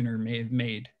arrive sooner may have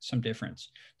made some difference.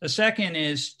 The second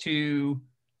is to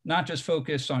not just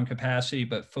focus on capacity,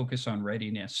 but focus on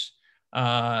readiness.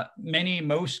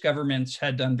 Most governments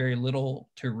had done very little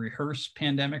to rehearse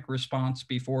pandemic response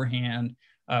beforehand.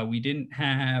 We didn't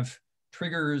have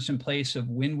triggers in place of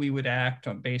when we would act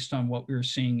based on what we were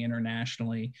seeing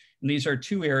internationally. And these are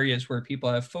two areas where people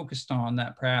have focused on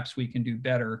that perhaps we can do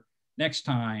better next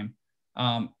time.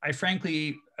 I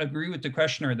frankly agree with the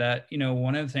questioner that,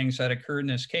 one of the things that occurred in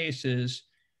this case is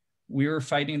we were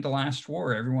fighting the last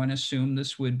war. Everyone assumed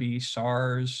this would be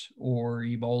SARS or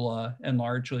Ebola and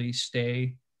largely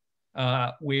stay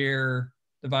where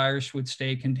the virus would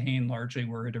stay contained, largely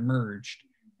where it emerged.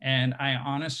 And I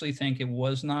honestly think it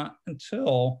was not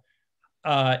until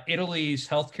Italy's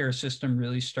healthcare system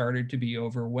really started to be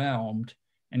overwhelmed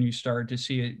and you started to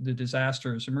see the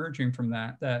disasters emerging from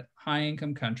that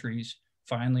high-income countries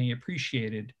finally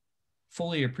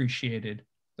fully appreciated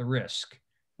the risk.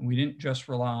 And we didn't just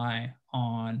rely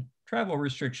on travel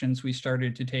restrictions. We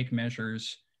started to take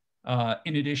measures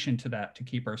in addition to that to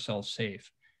keep ourselves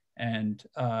safe. And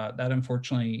that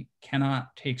unfortunately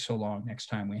cannot take so long next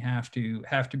time. We have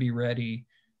to be ready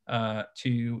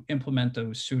to implement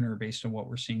those sooner based on what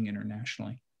we're seeing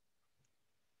internationally.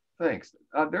 Thanks.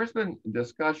 There's been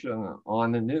discussion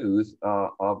on the news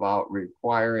about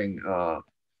requiring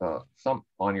some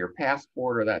on your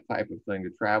passport or that type of thing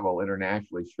to travel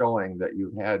internationally, showing that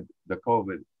you've had the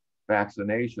COVID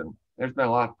vaccination. There's been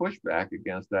a lot of pushback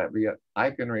against that. But I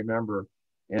can remember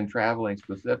in traveling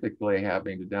specifically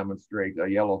having to demonstrate a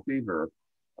yellow fever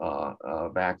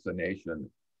vaccination.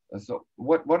 So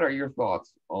what are your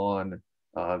thoughts on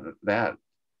that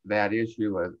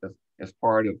issue as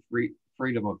part of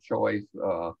freedom of choice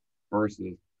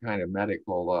versus kind of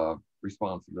medical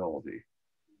responsibility?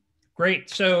 Great.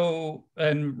 So,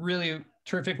 and really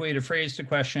terrific way to phrase the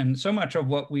question. So much of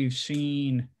what we've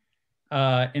seen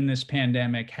in this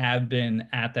pandemic have been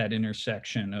at that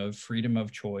intersection of freedom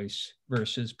of choice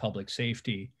versus public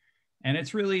safety. And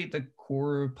it's really the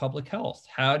core of public health.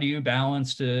 How do you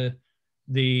balance the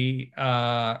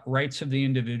rights of the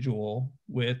individual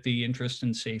with the interest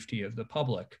and safety of the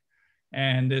public?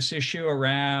 And this issue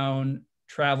around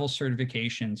travel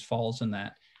certifications falls in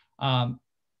that.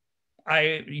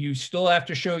 You still have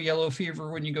to show yellow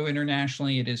fever when you go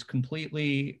internationally. It is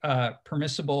completely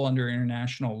permissible under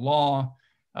international law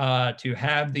to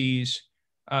have these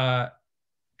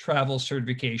travel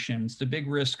certifications. The big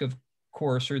risk, of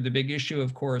course, or the big issue,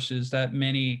 of course, is that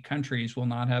many countries will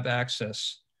not have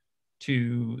access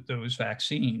to those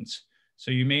vaccines.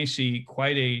 So you may see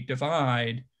quite a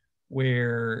divide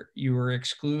where you are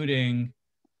excluding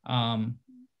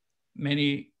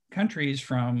many countries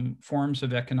from forms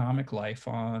of economic life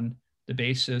on the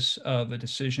basis of a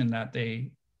decision that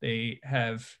they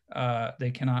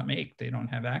cannot make. They don't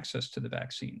have access to the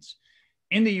vaccines.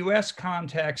 In the U.S.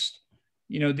 context,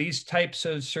 these types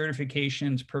of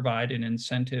certifications provide an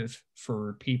incentive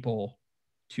for people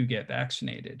to get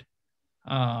vaccinated.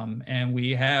 And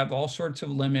we have all sorts of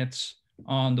limits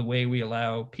on the way we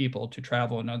allow people to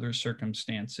travel in other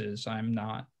circumstances. I'm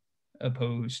not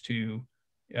opposed to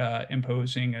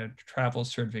imposing a travel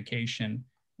certification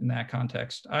in that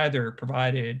context either,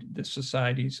 provided the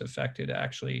societies affected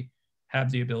actually have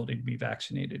the ability to be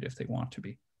vaccinated if they want to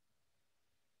be.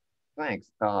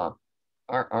 Thanks.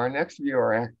 Our next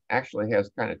viewer actually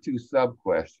has kind of two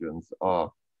sub-questions.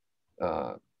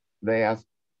 They ask,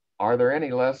 are there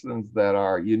any lessons that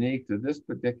are unique to this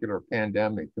particular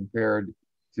pandemic compared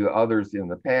to others in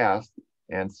the past?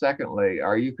 And secondly,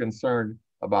 are you concerned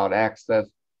about access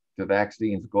to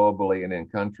vaccines globally and in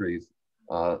countries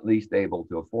least able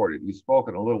to afford it? You've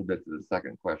spoken a little bit to the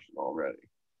second question already.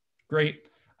 Great.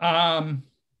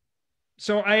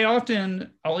 So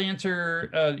I'll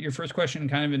answer your first question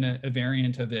kind of in a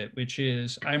variant of it, which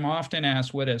is I'm often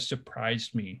asked what has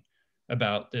surprised me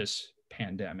about this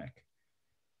pandemic.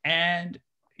 And,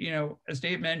 as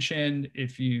Dave mentioned,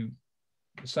 if you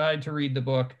decide to read the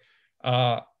book,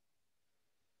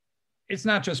 it's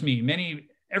not just me.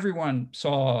 Everyone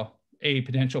saw a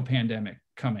potential pandemic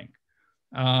coming.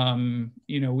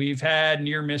 We've had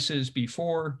near misses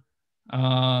before.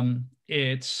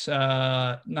 It's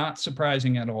not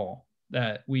surprising at all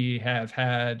that we have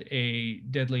had a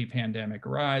deadly pandemic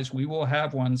arise. We will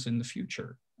have ones in the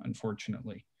future,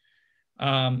 unfortunately.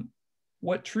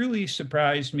 What truly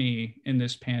surprised me in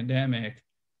this pandemic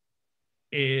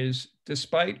is,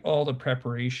 despite all the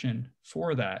preparation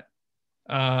for that,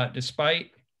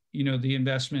 despite the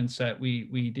investments that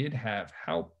we did have,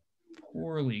 how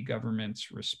poorly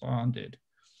governments responded.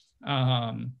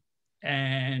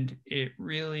 And it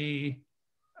really,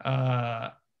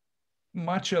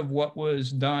 much of what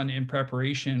was done in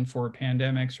preparation for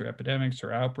pandemics or epidemics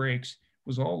or outbreaks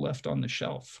was all left on the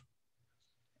shelf.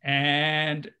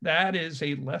 And that is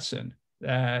a lesson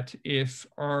that if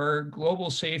our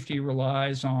global safety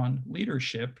relies on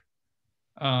leadership,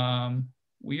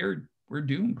 we're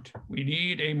doomed. We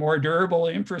need a more durable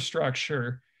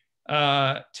infrastructure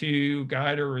to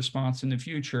guide our response in the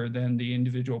future than the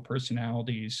individual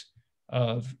personalities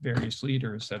of various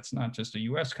leaders. That's not just a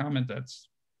US comment, that's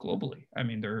globally. I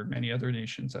mean, there are many other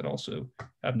nations that also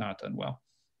have not done well.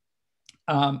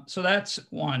 So that's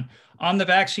one. On the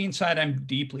vaccine side, I'm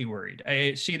deeply worried.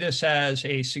 I see this as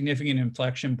a significant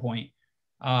inflection point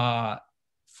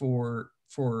for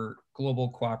global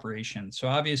cooperation. So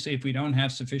obviously, if we don't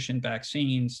have sufficient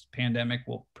vaccines, the pandemic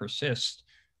will persist.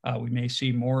 We may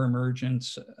see more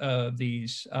emergence of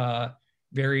these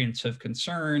variants of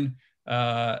concern,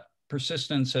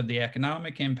 persistence of the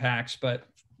economic impacts. But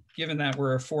given that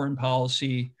we're a foreign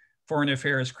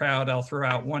affairs crowd, I'll throw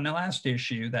out one last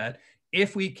issue that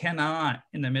if we cannot,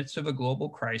 in the midst of a global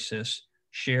crisis,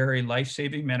 share a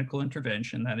life-saving medical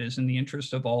intervention that is in the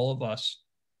interest of all of us,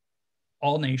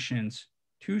 all nations,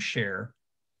 to share,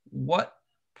 what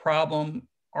problem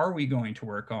are we going to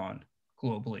work on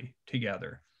globally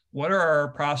together? What are our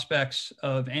prospects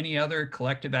of any other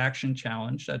collective action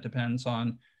challenge that depends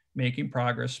on making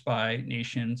progress by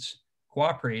nations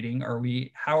cooperating?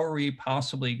 How are we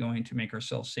possibly going to make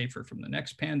ourselves safer from the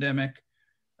next pandemic,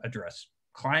 address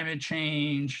climate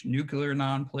change, nuclear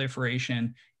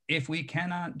non-proliferation? If we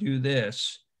cannot do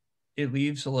this, it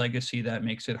leaves a legacy that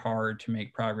makes it hard to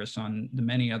make progress on the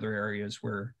many other areas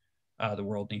where the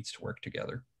world needs to work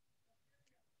together.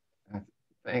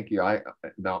 Thank you.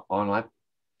 Now on that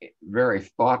very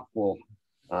thoughtful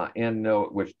end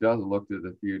note, which does look to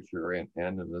the future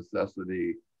and the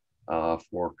necessity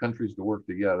for countries to work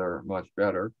together much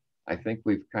better, I think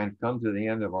we've kind of come to the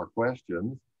end of our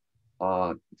questions.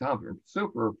 Tom,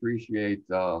 super appreciate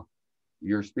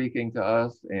your speaking to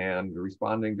us and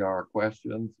responding to our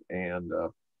questions and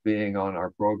being on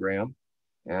our program.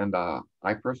 And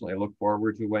I personally look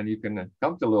forward to when you can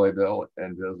come to Louisville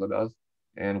and visit us,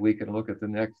 and we can look at the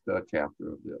next chapter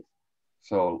of this.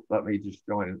 So let me just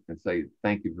join and say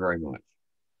thank you very much.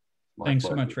 Thanks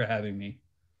so much for having me.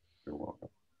 You're welcome.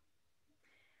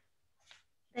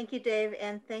 Thank you, Dave,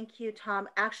 and thank you, Tom.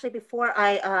 Actually, before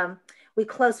we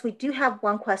close, we do have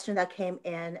one question that came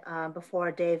in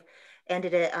before Dave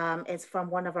ended it. It's from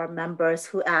one of our members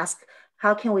who asked,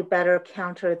 how can we better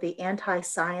counter the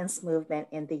anti-science movement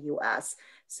in the US?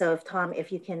 So Tom,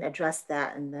 if you can address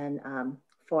that, and then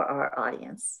for our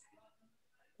audience,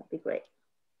 that'd be great.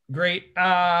 Great.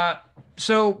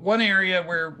 So one area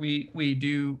where we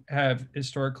do have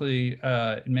historically,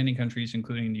 in many countries,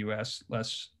 including the US,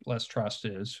 less trust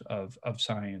is of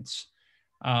science.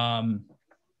 The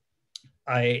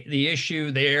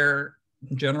issue there,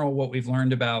 in general, what we've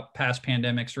learned about past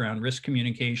pandemics around risk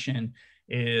communication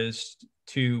is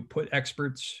to put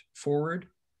experts forward.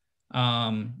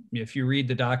 If you read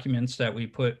the documents that we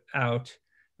put out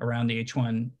around the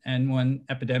H1N1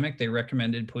 epidemic, they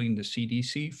recommended putting the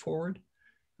CDC forward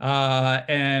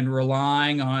and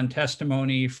relying on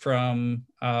testimony from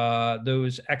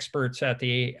those experts at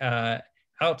the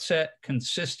outset,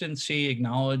 consistency,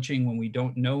 acknowledging when we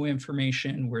don't know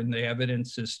information, when the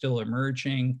evidence is still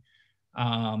emerging.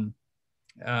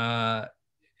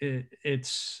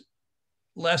 It's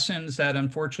lessons that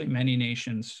unfortunately many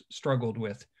nations struggled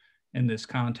with in this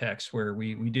context, where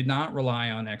we did not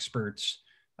rely on experts.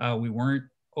 We weren't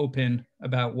open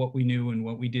about what we knew and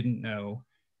what we didn't know,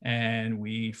 and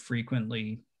we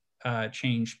frequently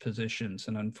changed positions.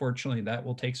 And unfortunately, that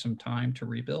will take some time to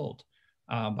rebuild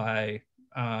by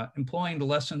employing the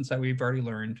lessons that we've already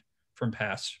learned from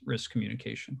past risk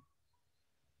communication.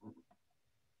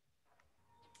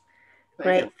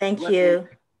 Great, thank you.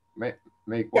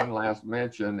 Make one last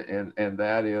mention, and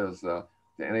that is to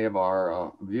any of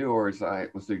our viewers, I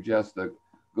would suggest that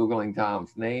Googling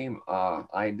Tom's name.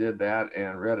 I did that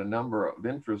and read a number of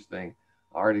interesting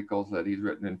articles that he's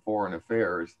written in Foreign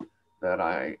Affairs that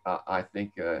I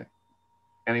think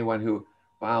anyone who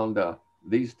found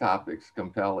these topics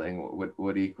compelling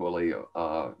would equally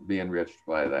be enriched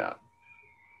by that.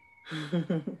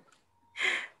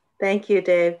 Thank you,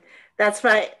 Dave. That's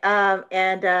right.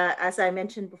 And as I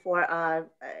mentioned before,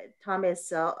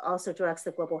 Thomas also directs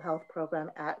the Global Health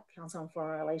Program at Council on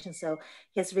Foreign Relations. So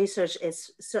his research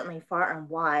is certainly far and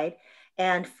wide.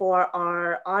 And for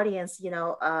our audience, you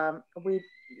know,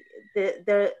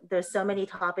 there's so many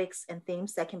topics and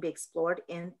themes that can be explored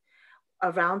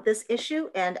around this issue.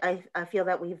 And I feel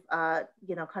that we've,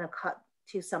 you know, kind of cut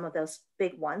to some of those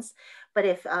big ones. But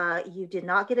if you did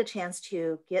not get a chance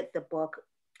to get the book,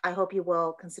 I hope you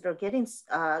will consider getting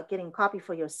a copy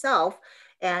for yourself.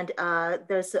 And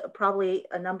there's probably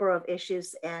a number of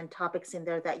issues and topics in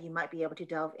there that you might be able to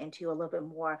delve into a little bit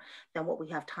more than what we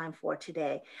have time for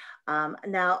today.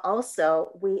 Now,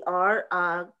 also, we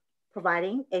are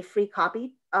providing a free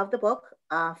copy of the book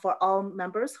for all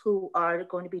members who are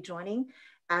going to be joining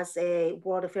as a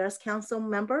World Affairs Council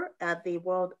member at the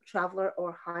World Traveler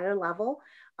or higher level.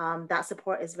 That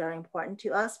support is very important to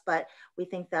us, but we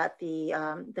think that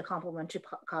the complimentary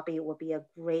copy will be a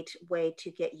great way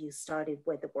to get you started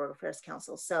with the World Affairs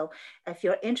Council. So if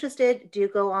you're interested, do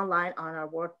go online on our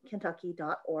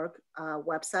worldkentucky.org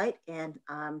website and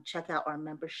check out our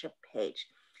membership page.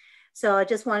 So I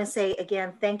just want to say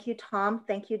again, thank you, Tom.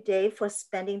 Thank you, Dave, for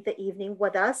spending the evening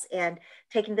with us and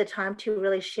taking the time to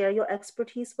really share your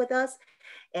expertise with us.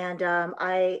 And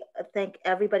I thank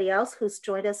everybody else who's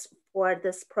joined us for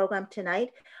this program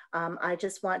tonight. I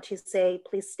just want to say,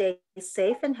 please stay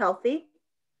safe and healthy.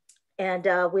 And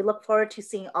we look forward to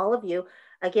seeing all of you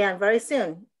again very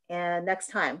soon and next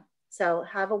time. So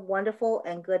have a wonderful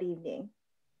and good evening.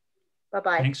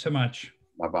 Bye-bye. Thanks so much.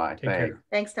 Bye-bye. Take care.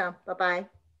 Thanks, Tom. Bye-bye.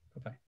 Bye-bye.